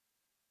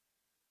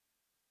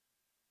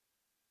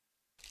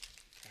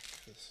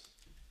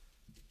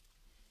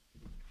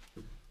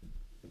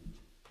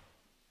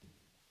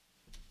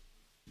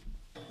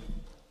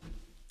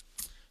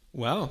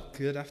Well,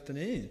 good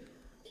afternoon.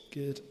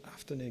 Good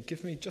afternoon.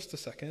 Give me just a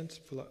second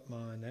to pull up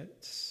my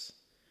notes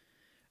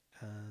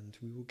and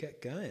we will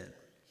get going.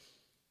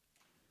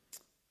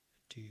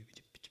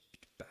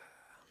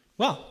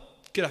 Well,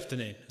 good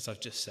afternoon, as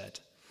I've just said.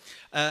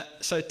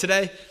 So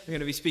today I'm going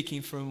to be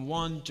speaking from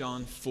 1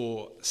 John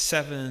 4,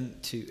 7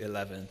 to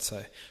 11.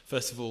 So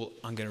first of all,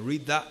 I'm going to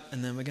read that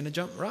and then we're going to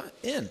jump right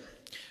in.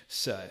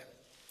 So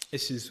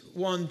this is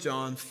 1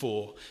 John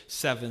 4,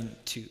 7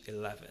 to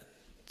 11.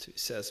 So it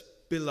says,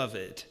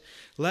 "Beloved,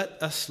 let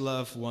us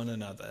love one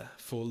another,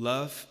 for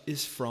love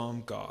is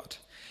from God.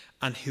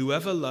 And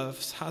whoever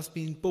loves has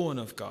been born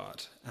of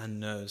God and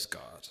knows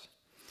God.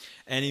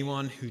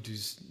 Anyone who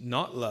does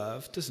not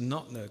love does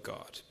not know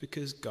God,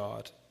 because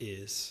God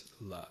is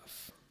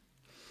love.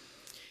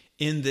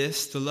 In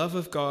this, the love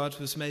of God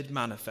was made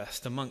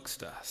manifest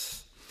amongst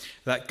us,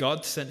 that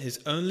God sent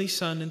his only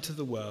Son into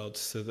the world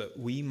so that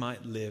we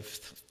might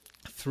live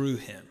through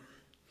him.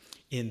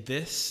 In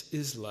this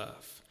is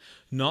love.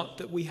 Not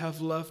that we have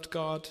loved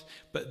God,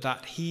 but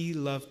that he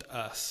loved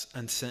us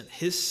and sent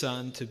his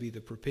Son to be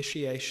the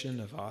propitiation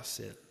of our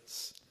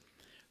sins.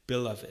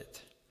 Beloved,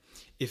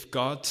 if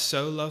God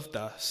so loved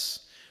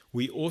us,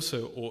 we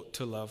also ought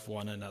to love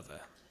one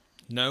another.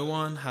 No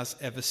one has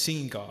ever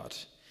seen God.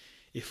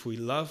 If we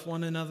love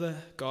one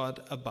another,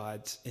 God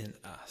abides in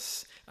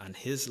us, and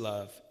his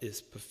love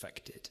is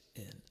perfected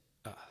in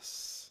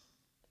us."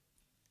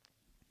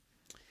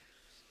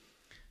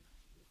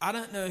 I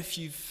don't know if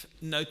you've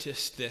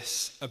noticed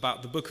this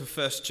about the book of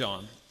 1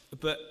 John,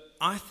 but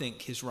I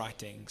think his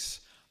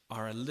writings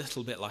are a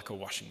little bit like a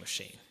washing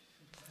machine.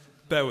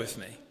 Bear with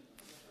me.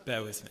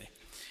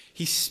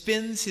 He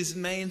spins his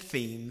main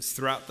themes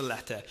throughout the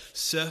letter,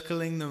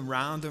 circling them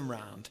round and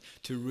round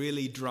to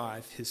really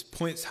drive his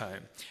points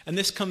home. And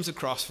this comes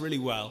across really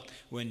well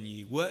when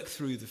you work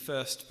through the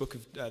first book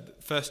of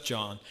 1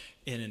 John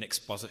in an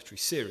expository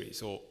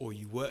series, or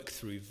you work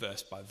through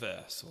verse by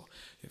verse, or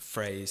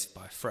phrase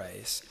by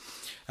phrase.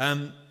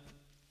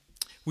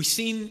 We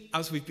seem,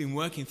 as we've been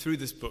working through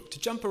this book, to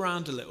jump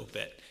around a little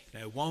bit.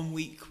 1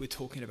 week we're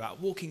talking about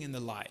walking in the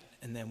light,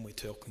 and then we're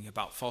talking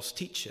about false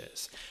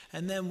teachers,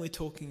 and then we're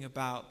talking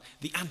about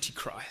the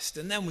Antichrist,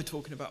 and then we're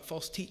talking about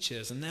false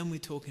teachers, and then we're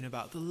talking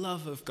about the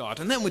love of God,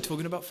 and then we're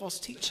talking about false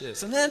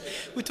teachers, and then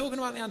we're talking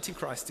about the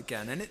Antichrist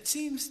again, and it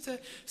seems to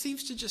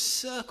just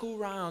circle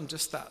round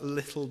just that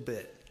little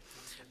bit.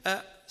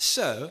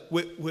 So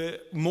we're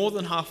more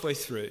than halfway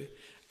through,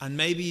 and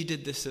maybe you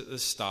did this at the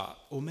start,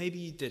 or maybe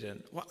you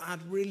didn't. What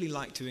I'd really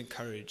like to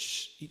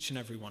encourage each and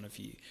every one of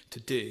you to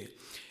do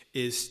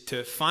is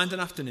to find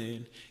an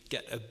afternoon,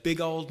 get a big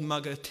old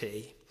mug of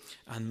tea,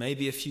 and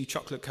maybe a few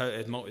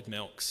chocolate-coated malted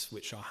milks,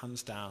 which are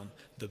hands down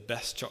the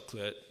best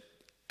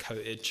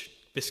chocolate-coated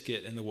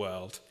biscuit in the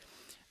world,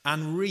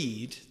 and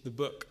read the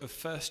book of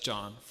 1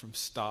 John from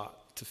start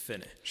to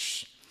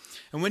finish.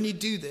 And when you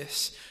do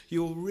this,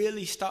 you'll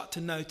really start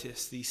to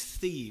notice these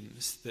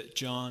themes that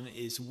John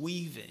is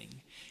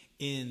weaving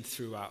in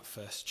throughout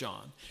 1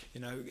 John.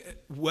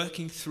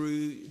 Working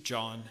through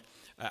John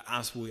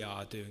as we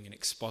are doing an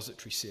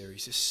expository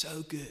series is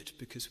so good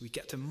because we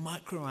get to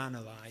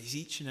microanalyze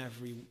each and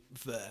every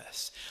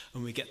verse,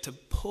 and we get to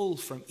pull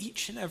from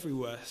each and every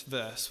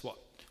verse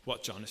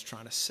what John is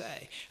trying to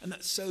say. And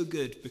that's so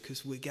good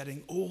because we're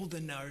getting all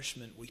the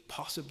nourishment we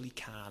possibly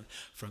can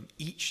from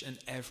each and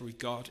every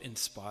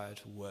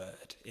God-inspired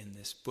word in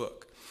this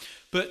book.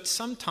 But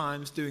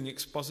sometimes doing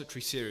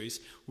expository series,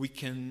 we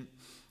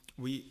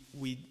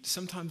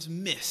sometimes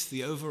miss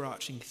the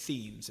overarching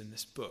themes in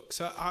this book.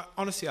 So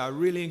I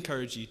really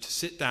encourage you to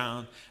sit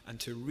down and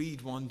to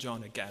read 1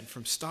 John again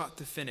from start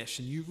to finish,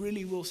 and you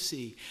really will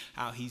see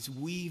how he's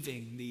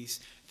weaving these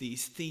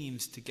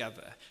themes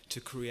together to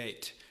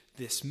create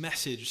this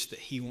message that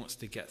he wants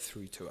to get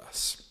through to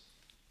us.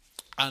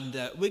 And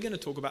we're going to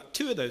talk about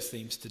 2 of those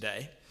themes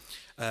today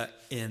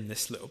in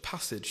this little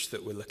passage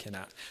that we're looking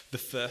at. The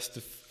first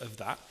of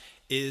that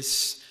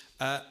is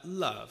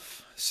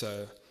love.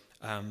 So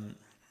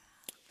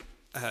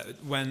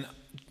when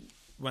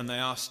they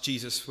asked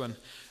Jesus, when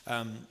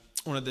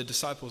one of the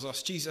disciples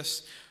asked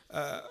Jesus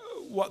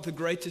what the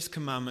greatest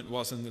commandment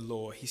was in the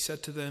law, he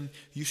said to them,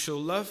 "You shall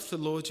love the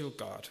Lord your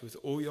God with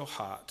all your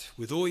heart,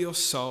 with all your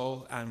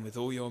soul, and with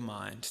all your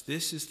mind.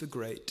 This is the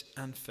great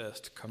and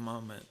first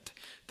commandment.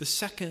 The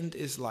second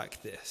is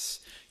like this: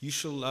 you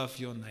shall love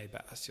your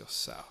neighbor as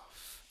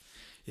yourself."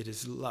 It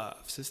is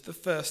love. So it's the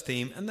first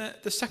theme. And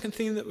the second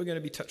theme that we're going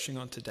to be touching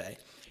on today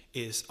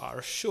is our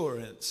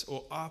assurance,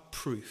 or our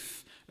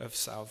proof of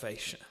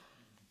salvation.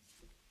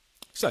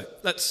 So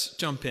let's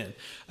jump in.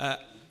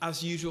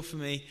 As usual for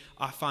me,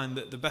 I find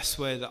that the best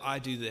way that I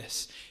do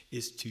this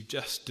is to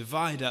just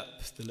divide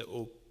up the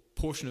little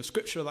portion of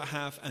scripture that I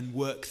have and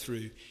work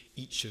through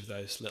each of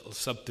those little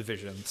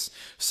subdivisions.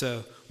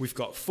 So we've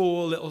got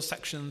 4 little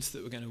sections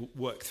that we're going to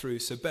work through,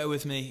 so bear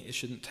with me, it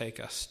shouldn't take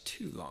us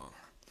too long.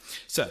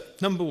 So,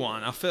 number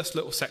 1, our first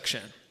little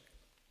section.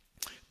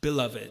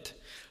 Beloved,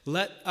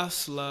 let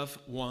us love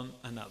one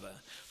another,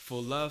 for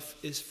love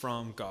is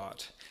from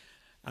God.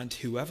 And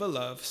whoever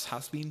loves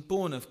has been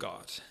born of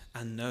God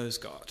and knows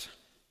God.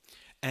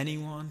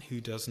 Anyone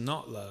who does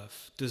not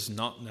love does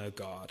not know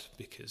God,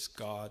 because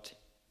God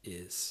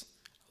is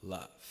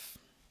love.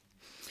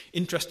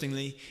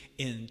 Interestingly,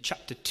 in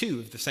chapter 2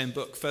 of the same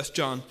book, 1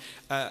 John,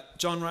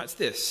 John writes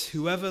this: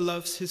 whoever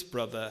loves his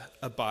brother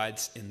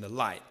abides in the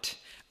light,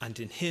 and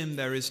in him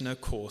there is no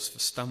cause for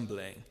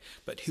stumbling.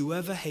 But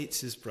whoever hates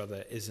his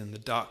brother is in the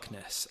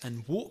darkness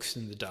and walks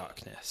in the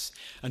darkness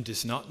and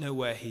does not know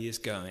where he is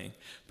going,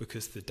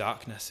 because the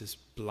darkness has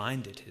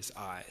blinded his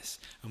eyes.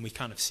 And we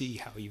kind of see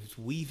how he was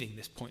weaving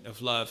this point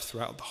of love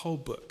throughout the whole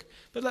book.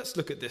 But let's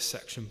look at this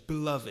section.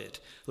 Beloved,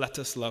 let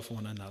us love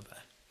one another.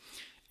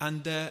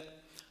 And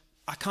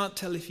I can't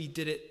tell if he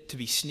did it to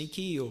be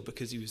sneaky or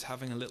because he was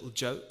having a little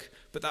joke,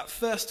 but that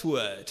first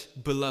word,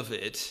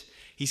 beloved,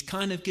 he's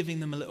kind of giving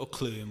them a little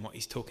clue in what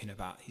he's talking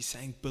about. He's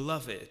saying,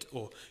 beloved,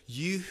 or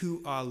you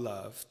who are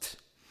loved,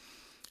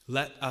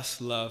 let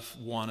us love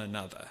one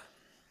another.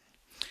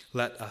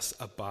 Let us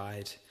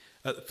abide,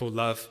 for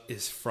love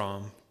is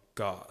from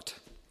God.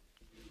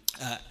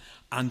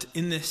 And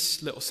in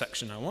this little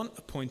section, I want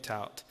to point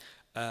out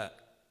a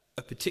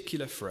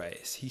particular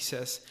phrase. He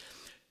says,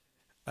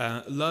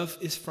 love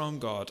is from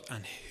God,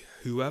 and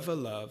whoever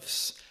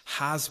loves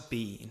has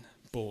been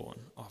born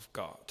of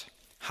God.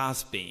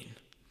 Has been.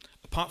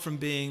 Apart from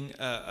being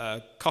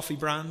a coffee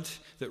brand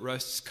that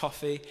roasts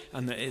coffee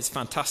and that is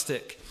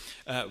fantastic,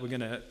 we're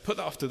going to put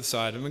that off to the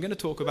side and we're going to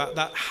talk about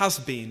that has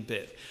been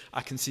bit.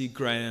 I can see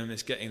Graham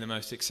is getting the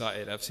most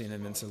excited I've seen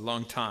him in a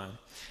long time.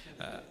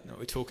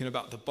 We're talking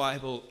about the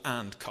Bible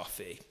and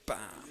coffee. Bam.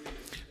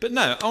 But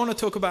no, I want to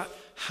talk about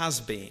has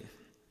been.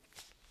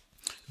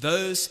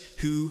 Those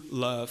who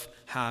love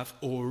have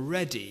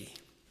already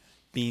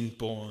been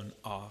born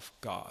of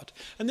God.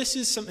 And this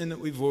is something that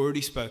we've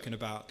already spoken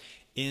about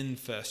in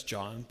 1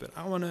 John, but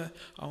I want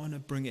to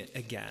bring it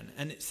again.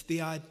 And it's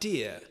the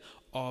idea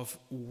of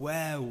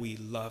where we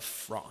love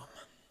from.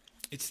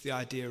 It's the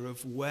idea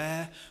of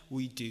where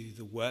we do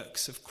the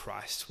works of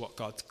Christ, what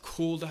God's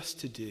called us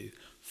to do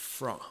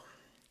from.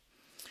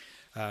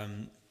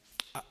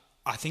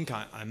 I think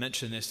I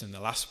mentioned this in the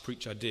last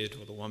preach I did,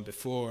 or the one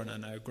before, and I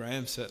know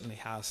Graham certainly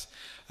has.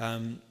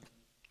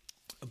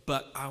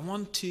 But I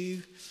want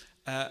to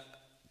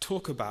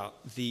talk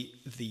about the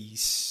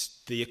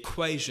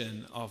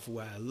equation of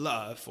where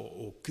love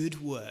or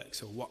good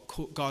works, or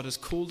what God has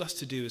called us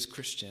to do as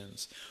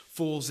Christians,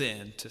 falls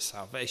into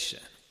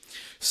salvation.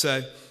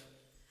 So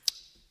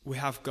we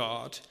have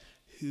God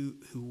who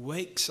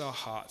wakes our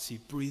hearts, he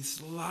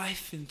breathes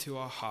life into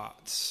our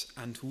hearts,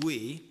 and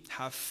we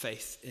have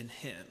faith in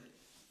him.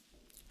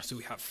 So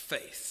we have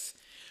faith.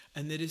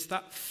 And it is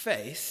that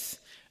faith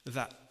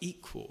that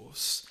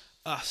equals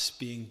us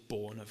being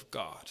born of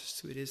God.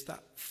 So it is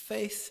that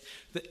faith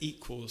that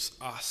equals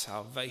our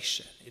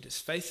salvation. It is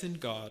faith in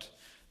God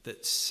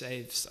that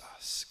saves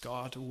us.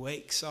 God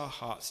wakes our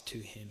hearts to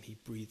him. He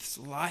breathes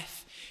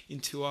life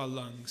into our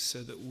lungs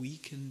so that we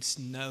can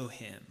know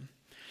him.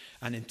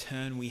 And in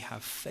turn, we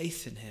have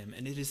faith in him.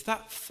 And it is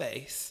that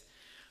faith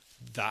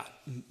that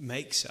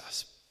makes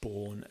us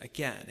born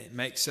again. It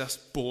makes us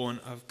born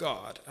of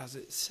God, as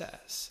it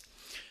says.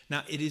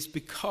 Now, it is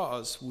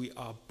because we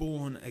are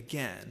born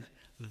again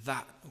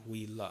that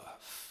we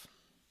love.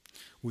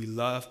 We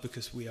love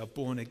because we are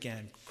born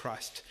again.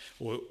 Christ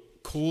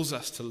calls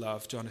us to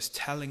love. John is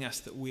telling us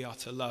that we are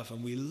to love,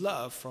 and we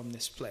love from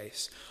this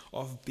place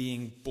of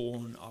being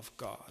born of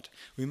God.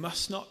 We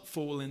must not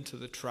fall into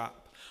the trap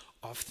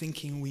of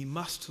thinking we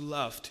must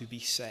love to be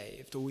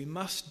saved, or we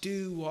must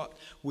do what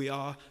we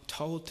are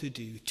told to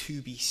do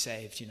to be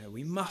saved.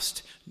 We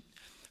must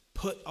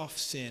put off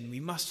sin.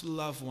 We must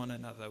love one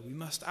another. We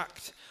must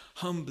act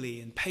humbly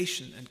and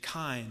patient and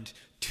kind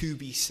to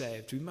be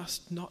saved. We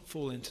must not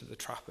fall into the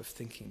trap of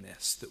thinking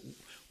this, that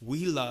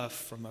we love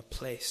from a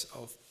place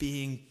of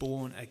being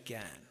born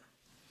again.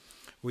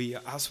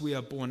 As we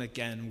are born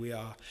again, we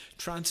are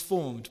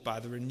transformed by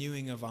the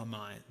renewing of our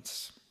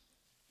minds.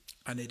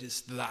 And it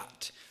is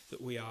that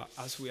we are,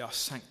 as we are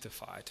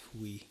sanctified,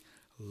 we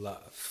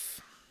love.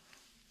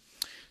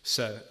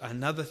 So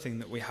another thing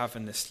that we have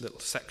in this little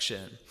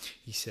section,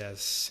 he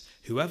says,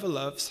 whoever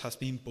loves has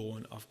been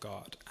born of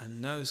God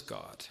and knows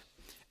God.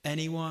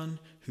 Anyone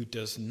who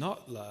does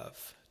not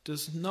love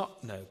does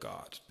not know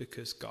God,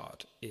 because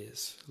God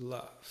is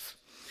love.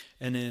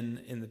 And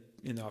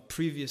in our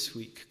previous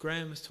week,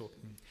 Graham was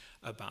talking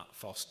about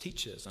false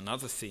teachers,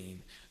 another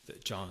theme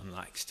that John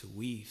likes to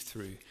weave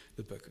through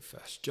the book of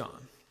 1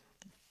 John.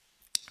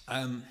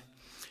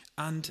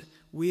 And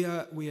we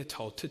are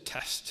told to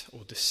test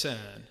or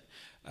discern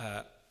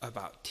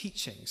about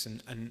teachings.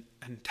 And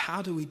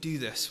how do we do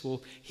this?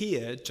 Well,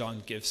 here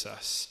John gives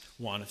us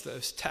one of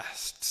those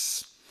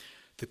tests.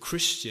 The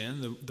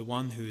Christian, the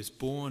one who is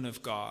born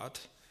of God,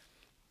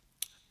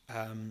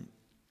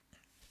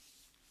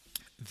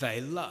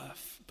 they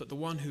love. But the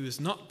one who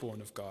is not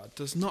born of God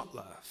does not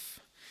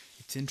love.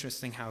 It's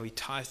interesting how he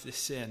ties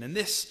this in. And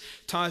this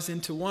ties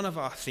into one of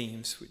our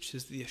themes, which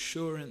is the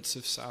assurance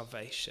of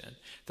salvation,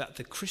 that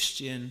the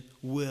Christian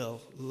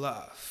will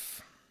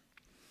love.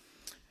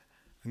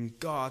 And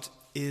God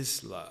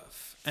is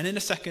love. And in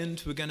a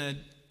second, we're going to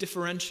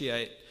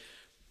differentiate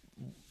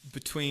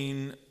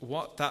between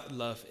what that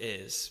love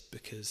is,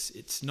 because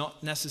it's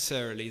not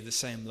necessarily the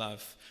same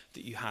love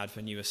that you had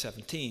when you were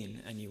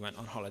 17 and you went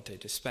on holiday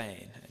to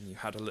Spain and you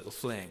had a little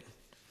fling.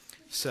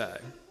 So,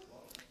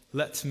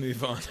 let's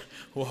move on.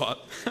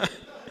 What?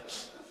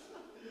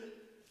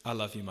 I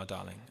love you, my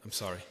darling. I'm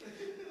sorry.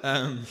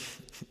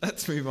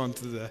 Let's move on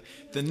to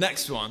the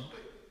next one.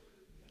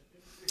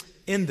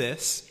 In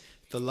this,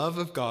 the love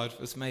of God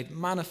was made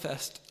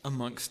manifest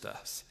amongst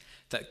us,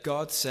 that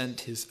God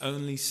sent his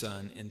only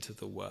Son into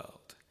the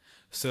world,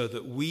 so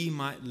that we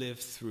might live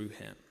through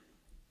him.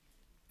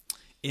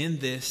 In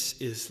this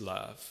is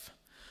love,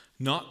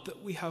 not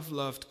that we have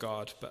loved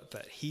God, but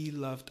that he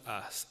loved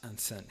us and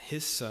sent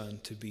his Son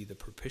to be the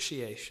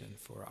propitiation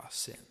for our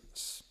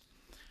sins.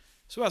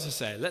 So as I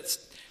say,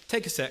 let's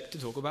take a sec to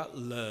talk about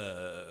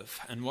love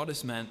and what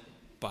is meant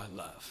by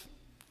love.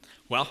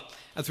 Well,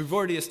 as we've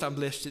already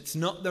established, it's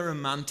not the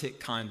romantic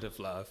kind of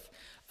love,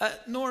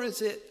 nor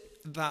is it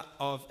that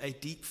of a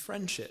deep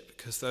friendship,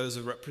 because those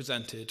are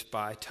represented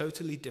by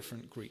totally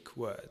different Greek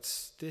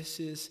words. This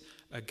is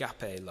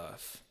agape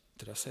love.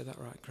 Did I say that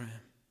right, Graham?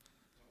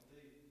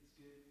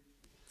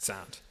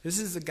 Sound. This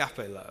is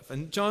agape love.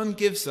 And John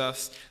gives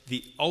us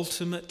the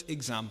ultimate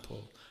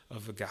example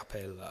of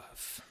agape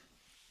love.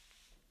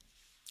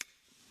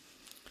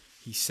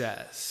 He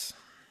says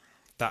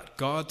that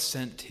God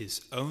sent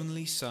his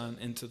only Son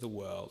into the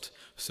world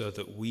so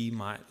that we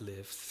might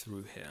live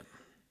through him.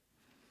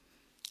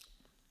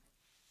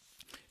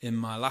 In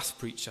my last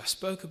preach, I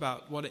spoke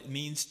about what it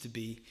means to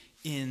be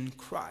in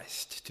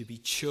Christ, to be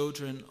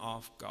children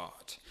of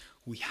God.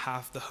 We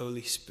have the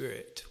Holy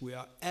Spirit. We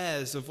are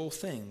heirs of all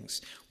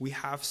things. We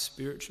have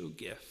spiritual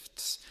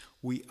gifts.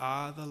 We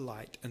are the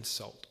light and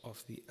salt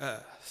of the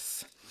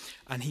earth.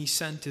 And he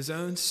sent his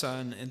own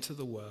Son into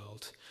the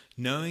world,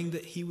 knowing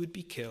that he would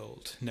be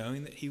killed,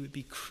 knowing that he would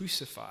be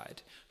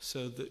crucified,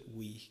 so that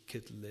we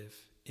could live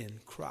in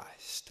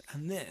Christ.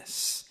 And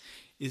this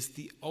is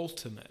the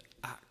ultimate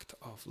act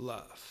of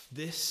love.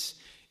 This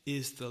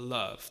is the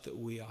love that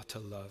we are to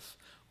love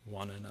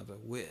one another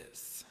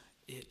with.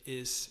 It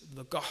is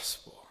the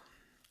gospel.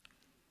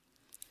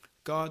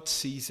 God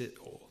sees it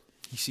all.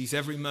 He sees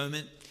every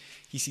moment.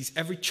 He sees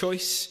every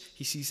choice.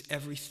 He sees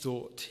every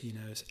thought. He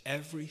knows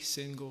every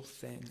single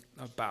thing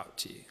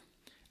about you.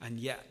 And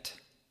yet,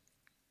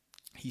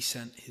 he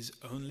sent his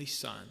only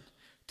Son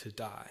to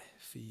die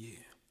for you.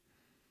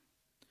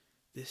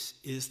 This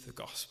is the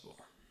gospel.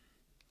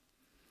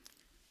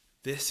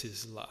 This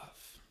is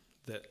love.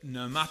 That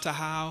no matter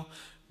how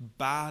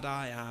bad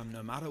I am,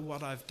 no matter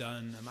what I've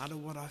done, no matter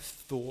what I've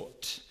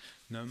thought,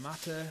 no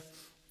matter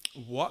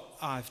what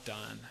I've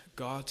done,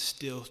 God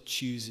still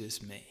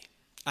chooses me.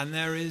 And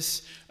there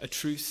is a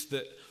truth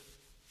that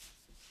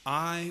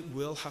I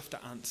will have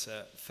to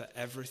answer for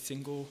every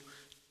single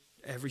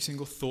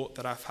thought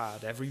that I've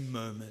had, every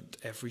moment,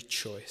 every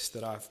choice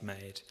that I've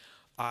made.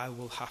 I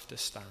will have to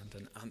stand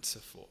and answer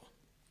for.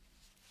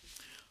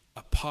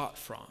 Apart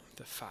from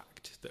the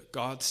fact that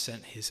God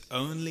sent his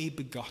only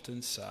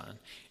begotten Son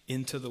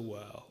into the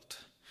world,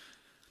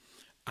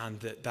 and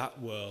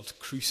that world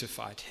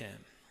crucified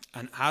him.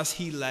 And as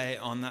he lay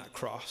on that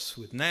cross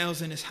with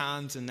nails in his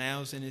hands and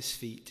nails in his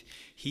feet,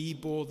 he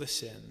bore the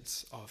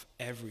sins of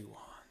everyone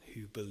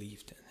who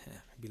believes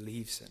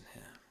in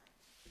him.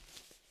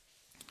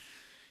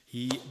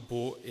 He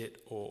bore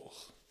it all.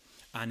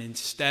 And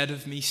instead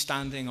of me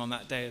standing on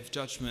that day of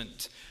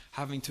judgment,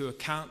 having to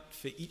account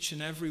for each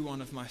and every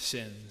one of my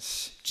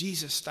sins,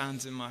 Jesus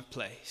stands in my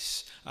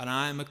place, and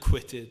I am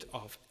acquitted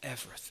of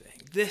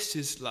everything. This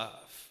is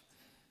love.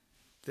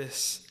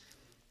 This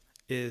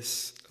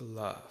is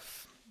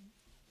love.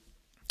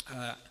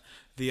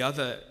 The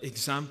other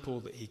example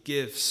that he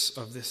gives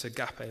of this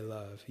agape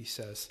love, he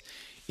says,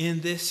 in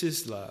this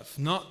is love,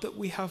 not that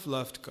we have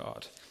loved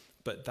God,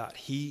 but that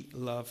he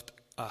loved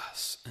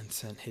us and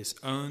sent his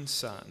own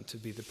Son to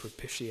be the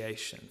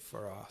propitiation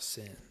for our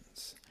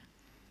sins.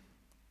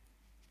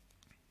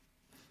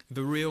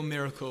 The real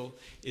miracle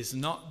is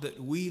not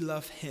that we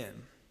love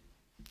him.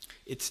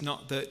 It's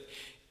not that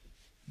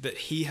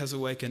he has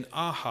awakened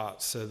our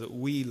hearts so that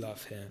we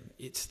love him.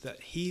 It's that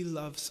he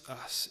loves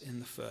us in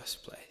the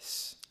first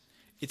place.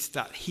 It's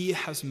that he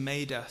has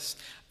made us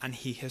and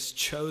he has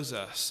chose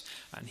us,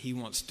 and he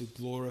wants to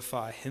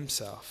glorify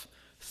himself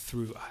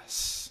through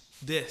us.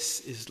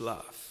 This is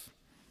love.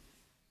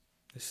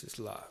 This is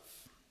love.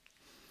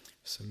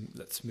 So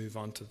let's move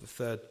on to the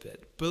third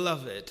bit.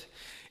 Beloved,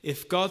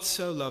 if God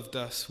so loved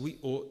us, we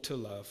ought to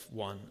love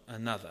one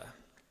another.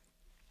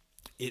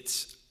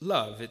 It's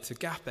love, it's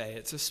agape,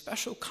 it's a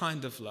special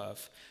kind of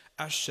love,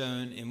 as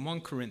shown in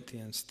 1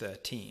 Corinthians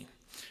 13,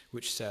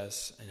 which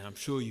says, and I'm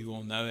sure you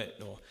all know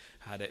it or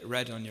had it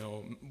read on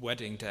your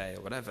wedding day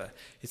or whatever,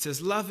 it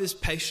says, love is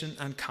patient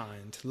and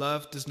kind.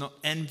 Love does not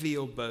envy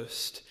or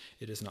boast.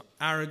 It is not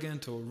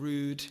arrogant or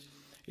rude.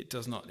 It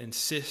does not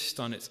insist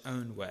on its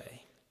own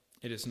way.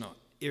 It is not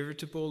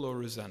irritable or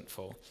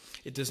resentful.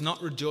 It does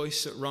not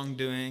rejoice at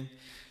wrongdoing,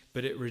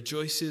 but it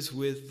rejoices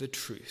with the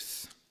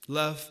truth.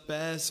 Love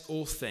bears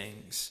all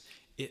things,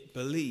 it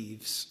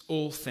believes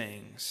all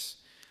things,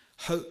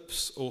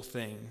 hopes all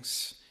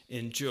things,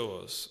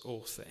 endures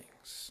all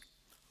things.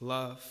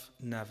 Love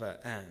never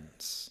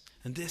ends.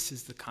 And this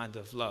is the kind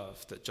of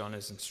love that John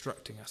is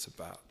instructing us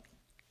about.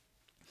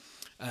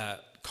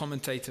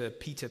 Commentator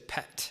Peter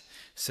Pett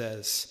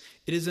says,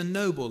 "It is a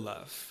noble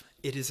love.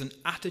 It is an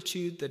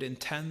attitude that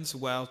intends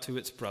well to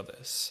its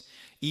brothers,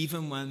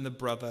 even when the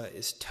brother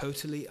is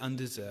totally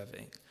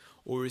undeserving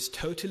or is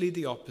totally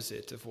the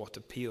opposite of what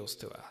appeals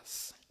to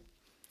us.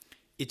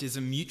 It is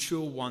a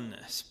mutual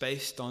oneness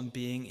based on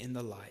being in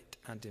the light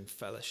and in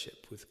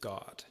fellowship with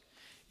God.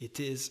 It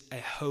is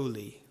a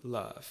holy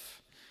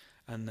love."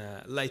 And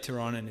later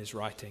on in his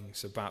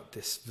writings about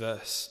this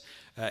verse,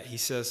 he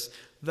says,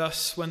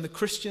 "Thus, when the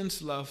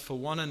Christian's love for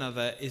one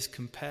another is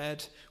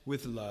compared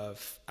with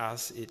love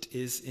as it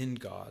is in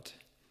God,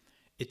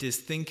 it is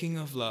thinking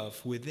of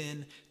love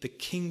within the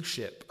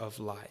kingship of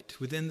light,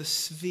 within the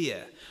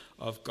sphere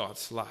of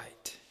God's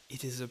light.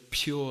 It is a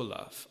pure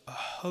love, a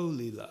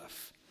holy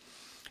love.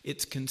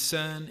 Its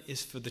concern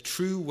is for the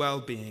true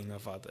well-being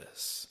of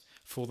others,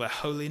 for their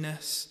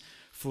holiness,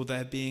 for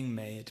their being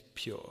made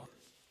pure.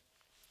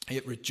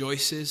 It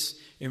rejoices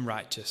in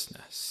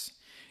righteousness.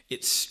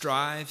 It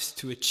strives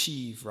to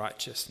achieve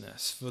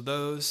righteousness for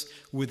those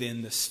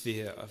within the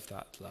sphere of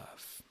that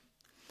love."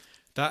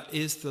 That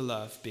is the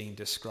love being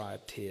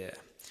described here.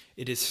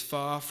 It is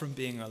far from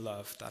being a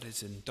love that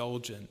is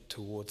indulgent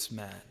towards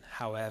men,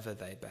 however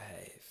they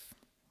behave.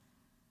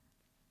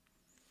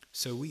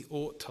 So we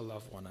ought to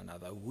love one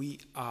another. We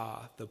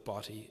are the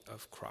body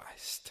of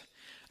Christ.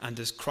 And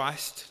as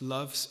Christ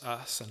loves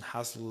us and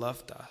has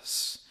loved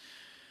us,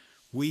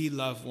 we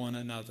love one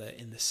another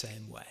in the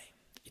same way.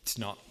 It's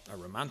not a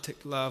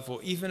romantic love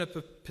or even a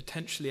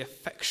potentially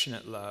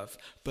affectionate love,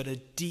 but a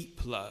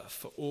deep love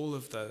for all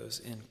of those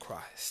in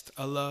Christ,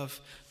 a love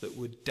that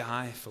would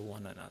die for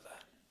one another.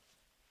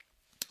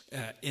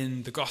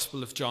 In the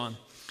Gospel of John,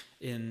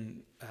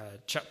 in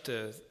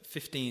chapter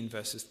 15,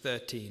 verses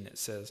 13, it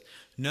says,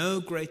 "No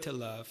greater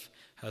love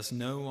has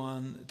no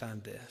one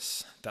than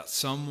this, that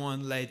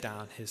someone lay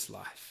down his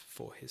life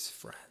for his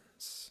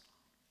friends."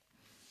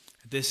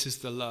 This is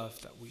the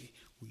love that we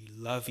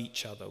love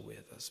each other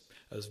with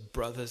as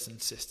brothers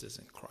and sisters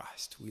in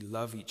Christ. We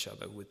love each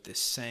other with this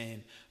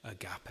same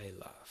agape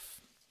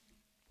love.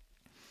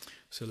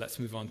 So let's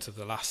move on to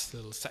the last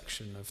little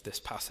section of this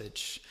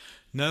passage.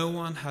 "No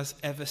one has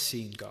ever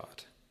seen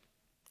God.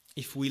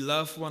 If we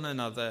love one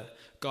another,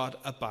 God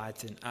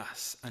abides in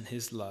us, and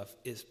his love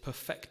is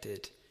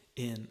perfected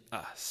in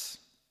us."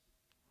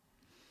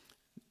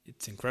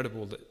 It's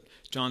incredible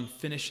that John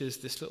finishes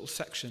this little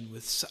section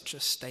with such a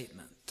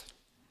statement.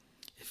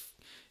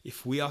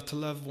 If we are to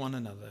love one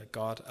another,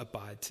 God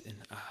abides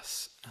in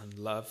us, and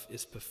love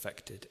is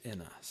perfected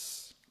in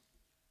us.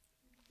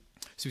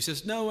 So he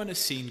says, no one has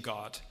seen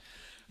God.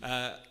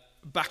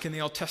 Back in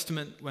the Old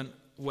Testament,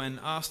 when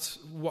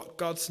asked what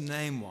God's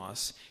name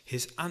was,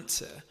 his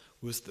answer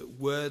was that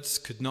words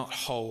could not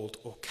hold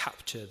or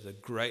capture the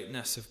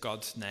greatness of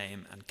God's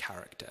name and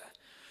character.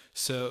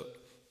 So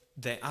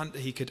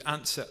he could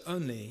answer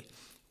only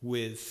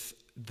with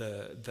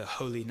the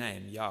holy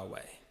name,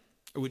 Yahweh,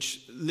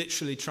 which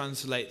literally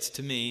translates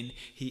to mean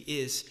he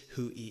is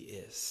who he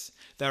is.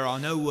 There are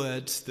no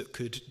words that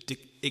could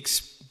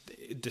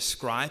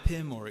describe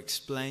him or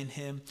explain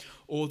him,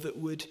 or that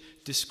would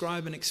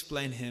describe and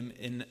explain him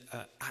in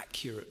an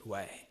accurate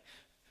way.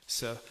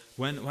 So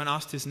when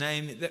asked his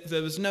name,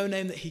 there was no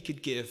name that he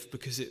could give,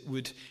 because it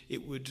would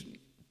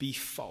be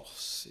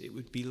false. It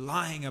would be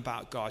lying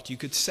about God. You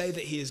could say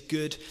that he is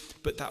good,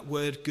 but that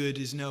word good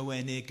is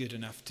nowhere near good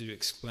enough to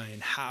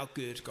explain how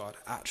good God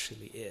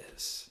actually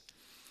is.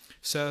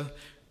 So,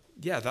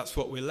 that's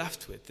what we're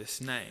left with, this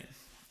name.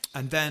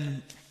 And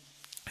then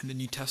in the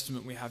New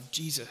Testament we have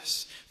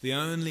Jesus, the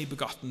only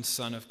begotten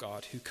Son of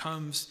God, who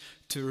comes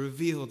to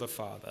reveal the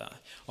Father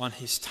on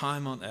his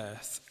time on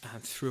earth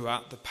and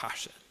throughout the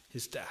passion,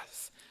 his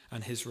death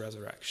and his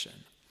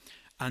resurrection.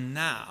 And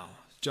now,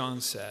 John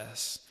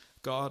says,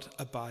 God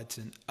abides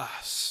in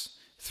us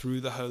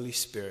through the Holy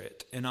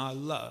Spirit in our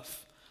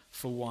love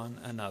for one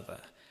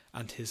another,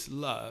 and his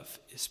love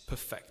is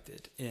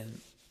perfected in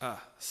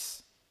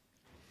us.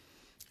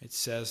 It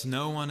says,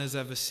 no one has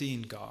ever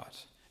seen God.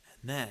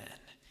 And then,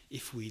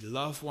 if we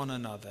love one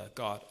another,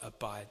 God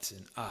abides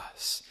in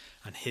us,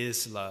 and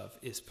his love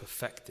is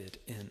perfected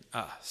in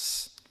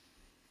us.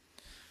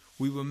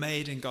 We were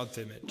made in God's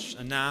image,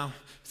 and now,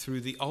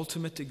 through the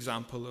ultimate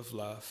example of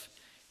love,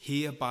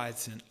 he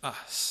abides in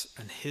us,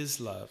 and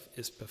his love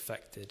is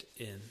perfected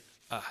in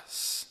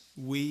us.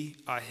 We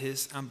are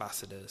his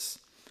ambassadors.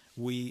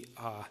 We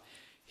are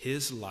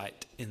his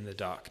light in the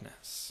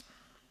darkness.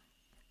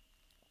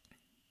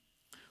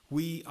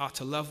 We are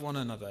to love one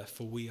another,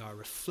 for we are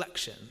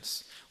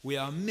reflections. We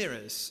are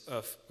mirrors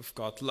of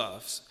God's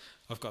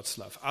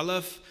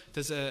love.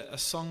 There's a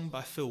song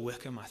by Phil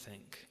Wickham, I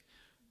think,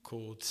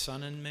 called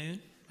Sun and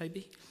Moon,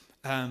 maybe.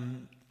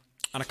 And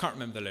I can't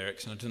remember the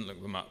lyrics, and I didn't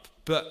look them up.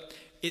 But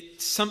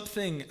it's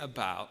something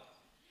about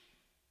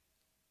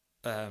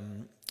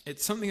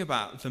it's something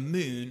about the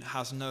moon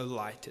has no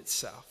light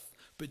itself,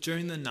 but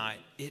during the night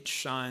it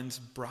shines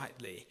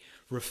brightly,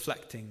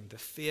 reflecting the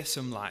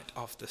fearsome light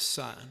of the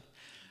sun.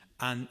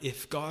 And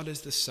if God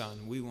is the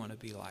sun, we want to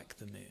be like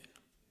the moon.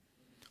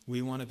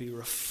 We want to be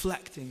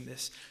reflecting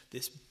this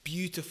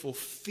beautiful,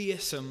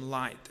 fearsome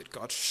light that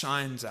God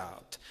shines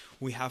out.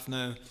 We have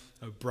no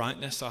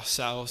brightness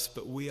ourselves,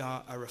 but we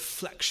are a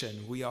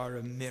reflection. We are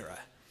a mirror.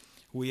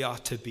 We are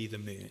to be the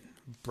moon,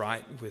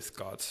 bright with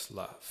God's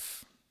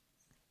love.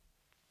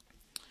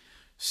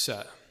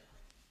 So,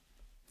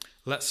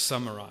 let's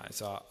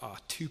summarize our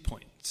 2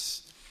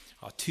 points,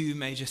 our 2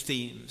 major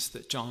themes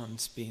that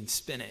John's been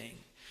spinning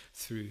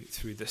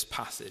through this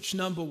passage.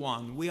 Number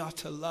 1, we are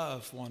to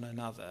love one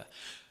another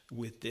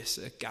with this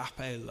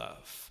agape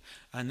love.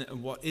 And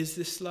what is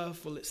this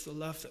love? Well, it's the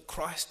love that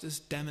Christ has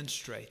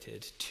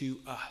demonstrated to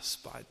us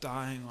by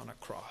dying on a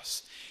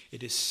cross.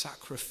 It is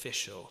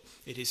sacrificial.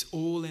 It is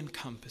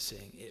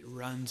all-encompassing. It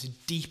runs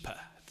deeper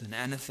than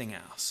anything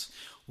else.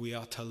 We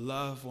are to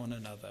love one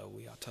another.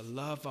 We are to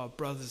love our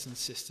brothers and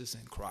sisters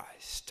in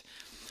Christ,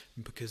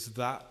 because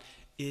that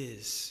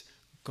is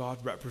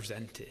God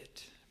represented.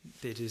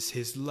 It is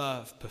his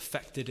love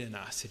perfected in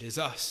us. It is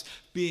us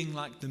being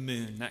like the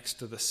moon next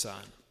to the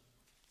sun.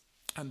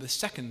 And the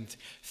second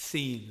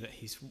theme that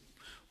he's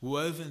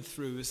woven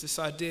through is this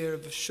idea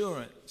of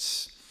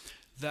assurance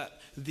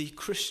that the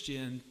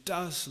Christian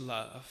does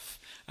love,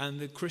 and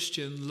the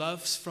Christian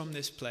loves from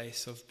this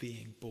place of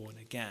being born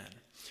again.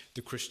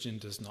 The Christian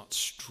does not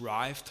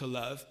strive to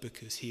love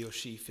because he or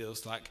she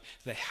feels like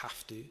they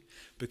have to,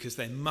 because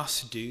they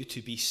must do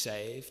to be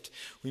saved.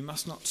 We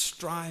must not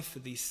strive for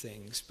these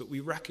things, but we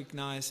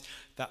recognize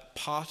that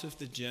part of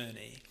the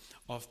journey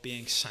of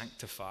being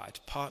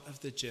sanctified, part of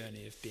the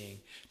journey of being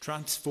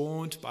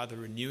transformed by the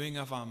renewing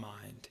of our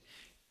mind,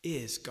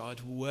 is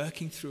God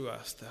working through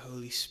us, the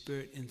Holy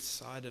Spirit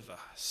inside of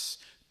us,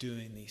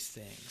 doing these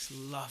things,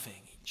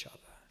 loving each other.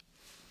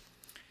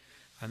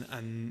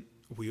 And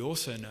we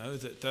also know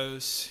that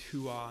those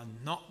who are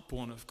not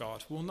born of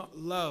God will not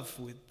love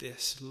with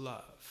this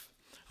love.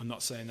 I'm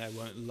not saying they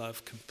won't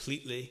love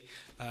completely,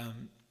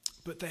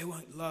 but they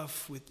won't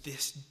love with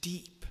this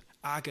deep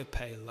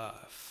agape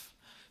love.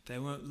 They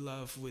won't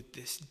love with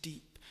this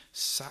deep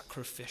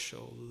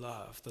sacrificial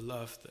love, the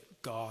love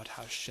that God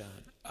has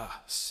shown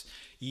us,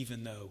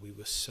 even though we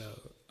were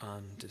so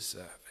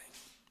undeserving.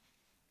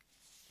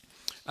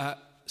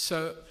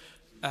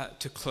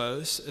 To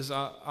close, as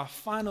our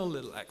final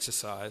little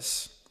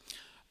exercise,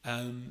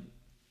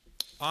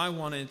 I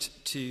wanted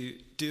to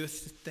do a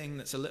thing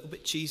that's a little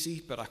bit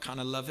cheesy, but I kind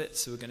of love it,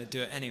 so we're going to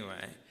do it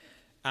anyway.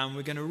 And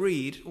we're going to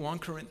read 1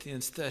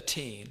 Corinthians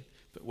 13,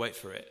 but wait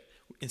for it.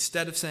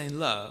 Instead of saying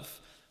love,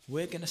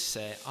 we're going to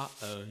say our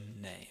own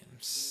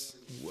names.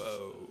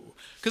 Whoa.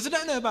 Because I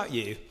don't know about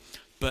you,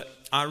 but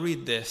I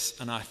read this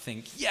and I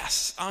think,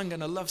 yes, I'm going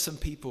to love some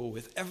people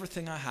with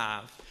everything I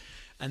have.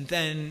 And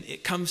then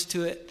it comes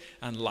to it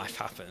and life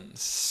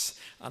happens.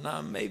 And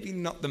I'm maybe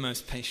not the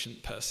most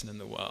patient person in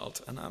the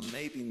world. And I'm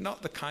maybe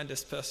not the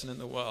kindest person in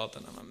the world.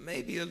 And I'm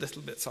maybe a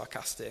little bit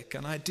sarcastic.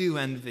 And I do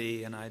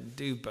envy and I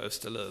do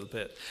boast a little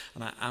bit.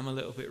 And I am a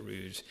little bit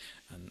rude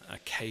and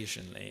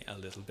occasionally a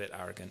little bit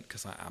arrogant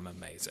because I am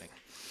amazing.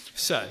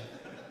 So,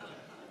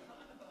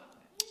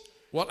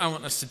 what I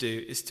want us to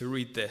do is to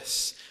read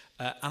this.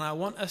 And I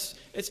want us,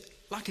 it's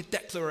like a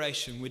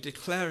declaration. We're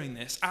declaring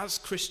this as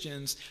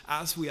Christians,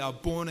 as we are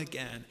born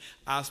again,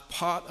 as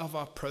part of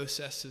our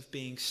process of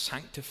being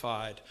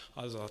sanctified,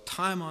 as our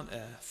time on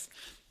earth.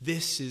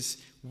 This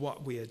is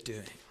what we are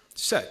doing.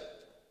 So,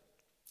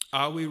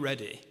 are we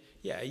ready?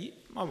 Yeah,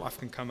 my wife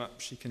can come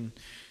up. She can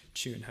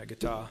tune her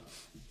guitar.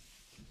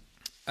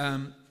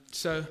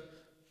 So,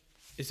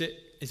 is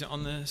it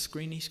on the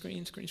screen?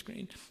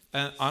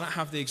 I don't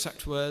have the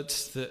exact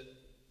words that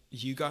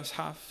you guys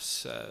have,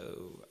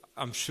 so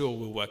I'm sure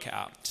we'll work it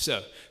out.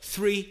 So,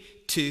 3,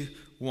 2,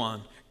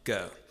 1,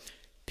 go.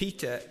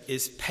 Peter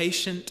is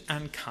patient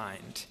and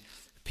kind.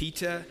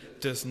 Peter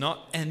does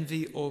not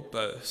envy or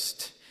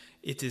boast.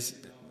 It is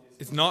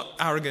not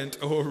arrogant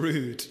or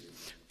rude.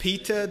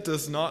 Peter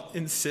does not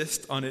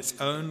insist on its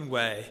own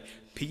way.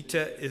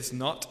 Peter is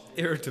not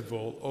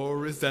irritable or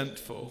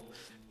resentful.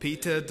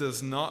 Peter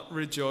does not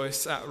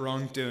rejoice at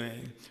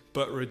wrongdoing,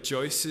 but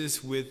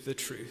rejoices with the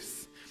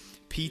truth.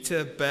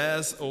 Peter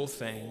bears all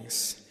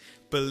things,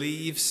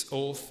 believes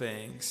all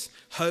things,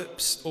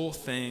 hopes all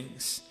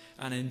things,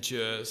 and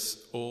endures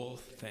all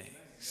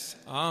things.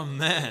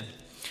 Amen.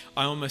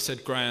 I almost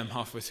said Graham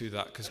halfway through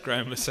that because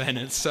Graham was saying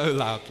it so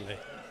loudly.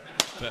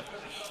 But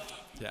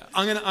yeah,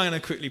 I'm gonna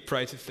quickly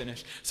pray to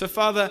finish. So,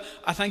 Father,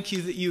 I thank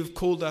you that you have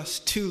called us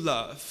to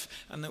love,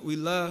 and that we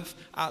love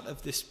out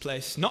of this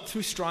place, not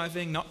through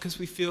striving, not because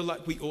we feel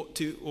like we ought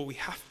to or we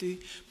have to,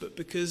 but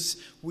because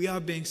we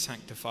are being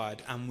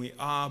sanctified and we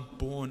are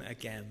born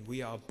again.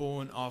 We are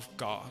born of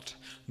God,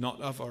 not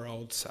of our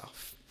old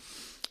self.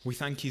 We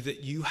thank you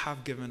that you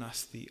have given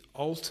us the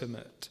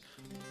ultimate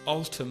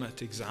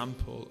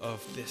example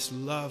of this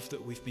love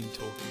that we've been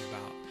talking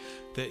about,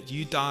 that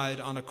you died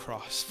on a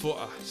cross for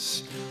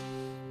us,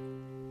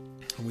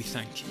 And we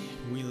thank you.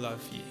 We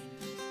love you.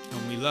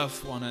 And we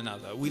love one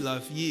another. We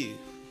love you.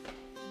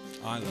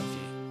 I love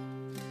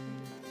you.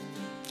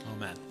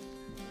 Amen.